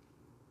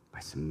by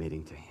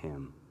submitting to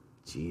him,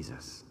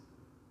 Jesus,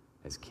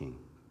 as King.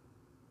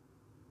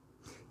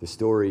 The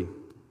story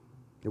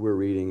that we're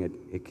reading,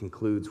 it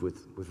concludes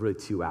with really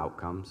two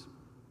outcomes.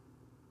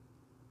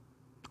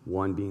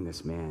 One being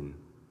this man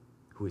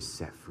who is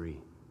set free,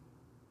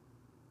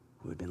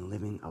 who had been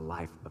living a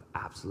life of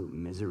absolute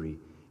misery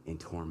and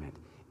torment.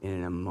 And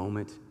in a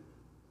moment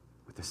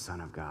with the Son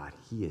of God,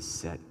 he is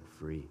set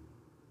free.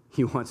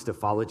 He wants to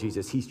follow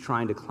Jesus. He's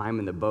trying to climb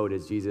in the boat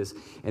as Jesus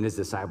and his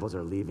disciples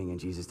are leaving, and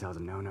Jesus tells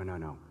him,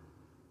 no.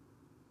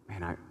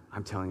 Man,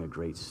 I'm telling a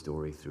great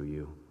story through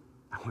you.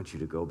 I want you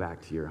to go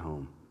back to your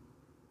home.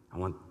 I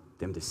want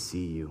them to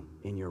see you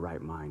in your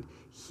right mind,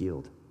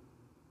 healed.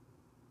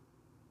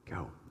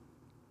 Go.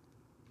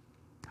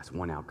 That's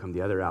one outcome.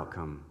 The other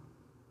outcome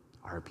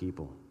are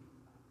people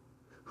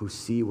who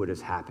see what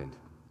has happened,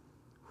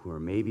 who are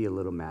maybe a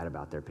little mad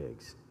about their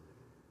pigs.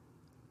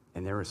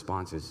 And their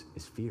response is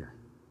fear.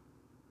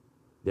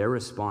 Their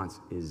response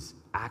is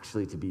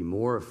actually to be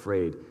more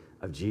afraid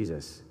of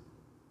Jesus,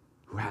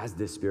 who has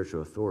this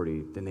spiritual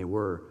authority, than they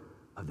were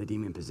of the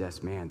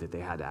demon-possessed man that they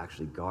had to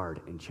actually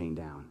guard and chain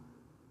down.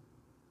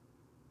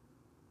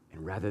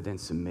 And rather than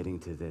submitting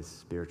to this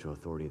spiritual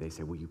authority, they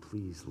say, will you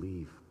please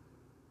leave?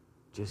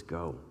 Just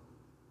go.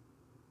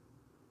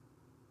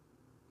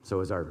 So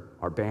as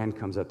our band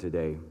comes up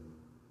today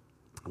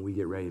and we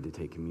get ready to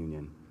take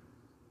communion,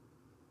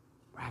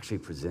 we're actually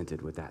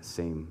presented with that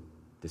same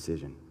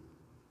decision.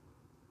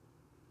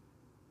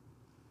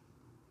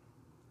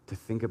 To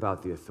think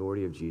about the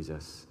authority of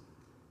Jesus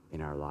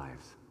in our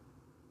lives.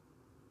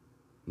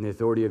 And the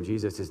authority of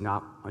Jesus is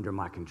not under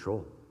my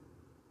control.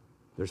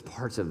 There's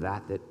parts of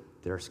that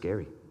are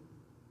scary.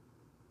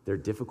 They're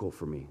difficult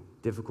for me,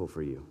 difficult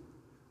for you.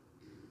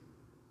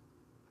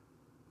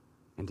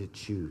 And to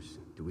choose,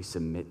 do we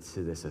submit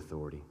to this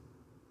authority?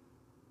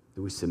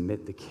 Do we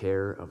submit the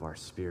care of our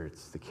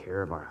spirits, the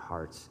care of our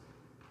hearts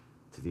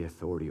to the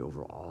authority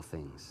over all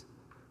things?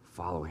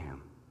 Follow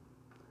him,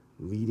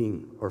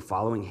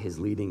 following his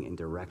leading and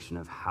direction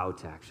of how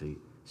to actually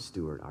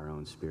steward our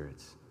own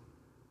spirits?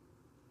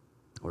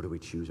 Or do we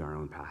choose our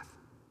own path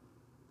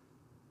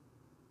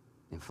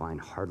and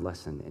find hard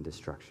lesson and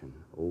destruction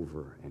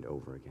over and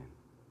over again?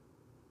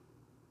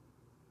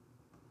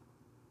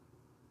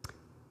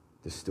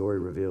 The story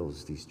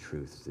reveals these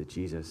truths, that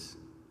Jesus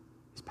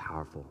is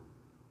powerful,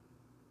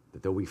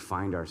 that though we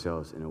find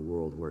ourselves in a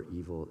world where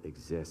evil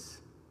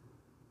exists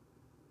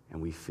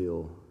and we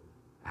feel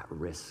at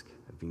risk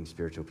of being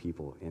spiritual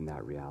people in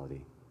that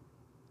reality,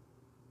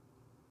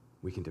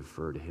 we can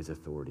defer to his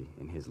authority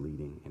and his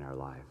leading in our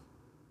life.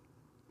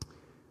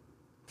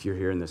 If you're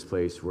here in this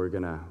place, we're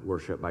going to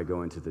worship by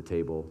going to the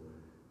table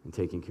and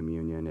taking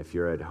communion. If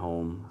you're at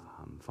home,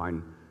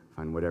 find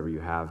whatever you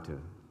have to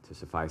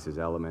suffice as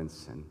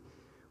elements. And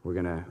we're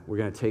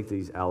gonna take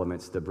these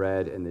elements, the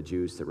bread and the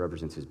juice that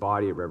represents his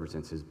body, it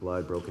represents his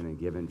blood broken and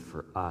given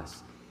for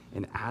us.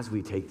 And as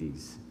we take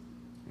these,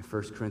 in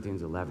 1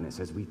 Corinthians 11, it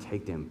says we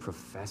take them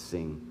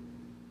professing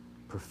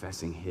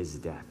his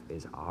death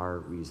is our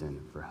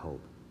reason for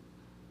hope.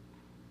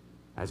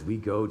 As we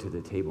go to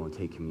the table and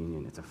take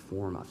communion, it's a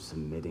form of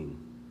submitting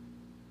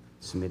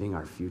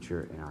our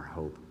future and our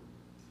hope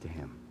to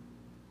him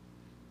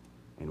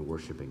and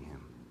worshiping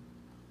him.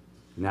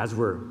 And as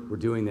we're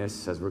doing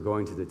this, as we're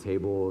going to the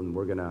table and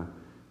we're going to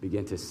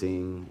begin to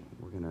sing,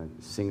 we're going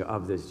to sing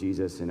of this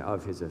Jesus and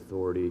of his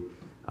authority,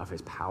 of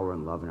his power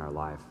and love in our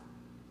life.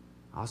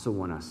 I also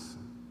want us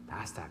to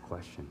ask that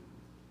question.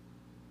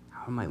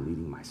 How am I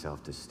leading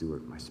myself to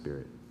steward my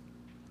spirit?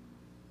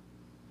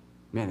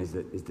 Man, is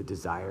the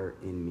desire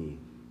in me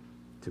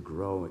to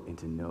grow and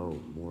to know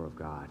more of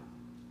God?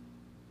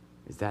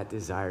 Is that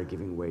desire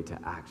giving way to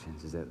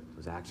actions? Is that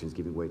those actions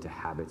giving way to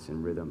habits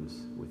and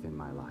rhythms within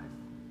my life?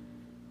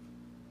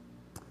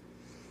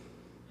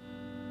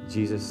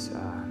 Jesus,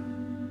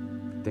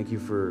 thank you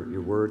for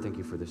your word. Thank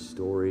you for the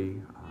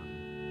story.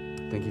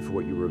 Thank you for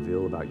what you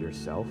reveal about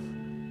yourself,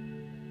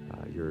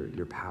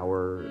 your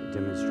power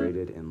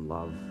demonstrated in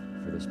love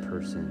for this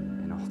person,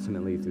 and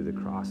ultimately through the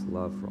cross,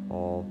 love for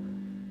all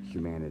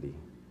humanity.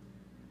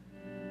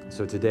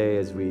 So today,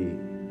 as we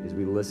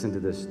listen to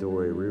this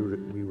story,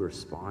 we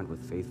respond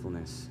with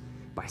faithfulness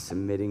by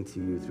submitting to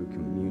you through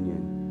communion,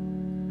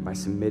 and by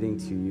submitting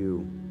to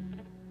you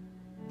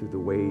through the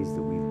ways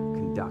that we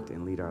conduct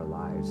and lead our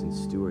lives and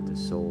steward the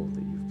soul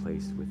that you've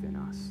placed within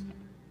us.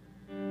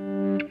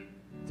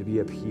 To be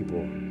a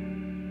people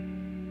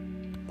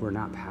who are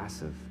not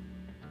passive,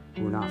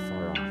 who are not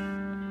far off,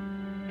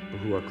 but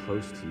who are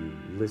close to you,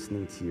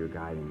 listening to your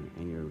guiding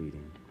and your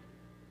leading,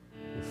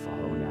 and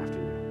following after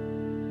you.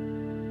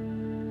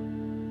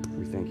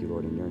 We thank you,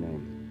 Lord, in your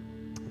name.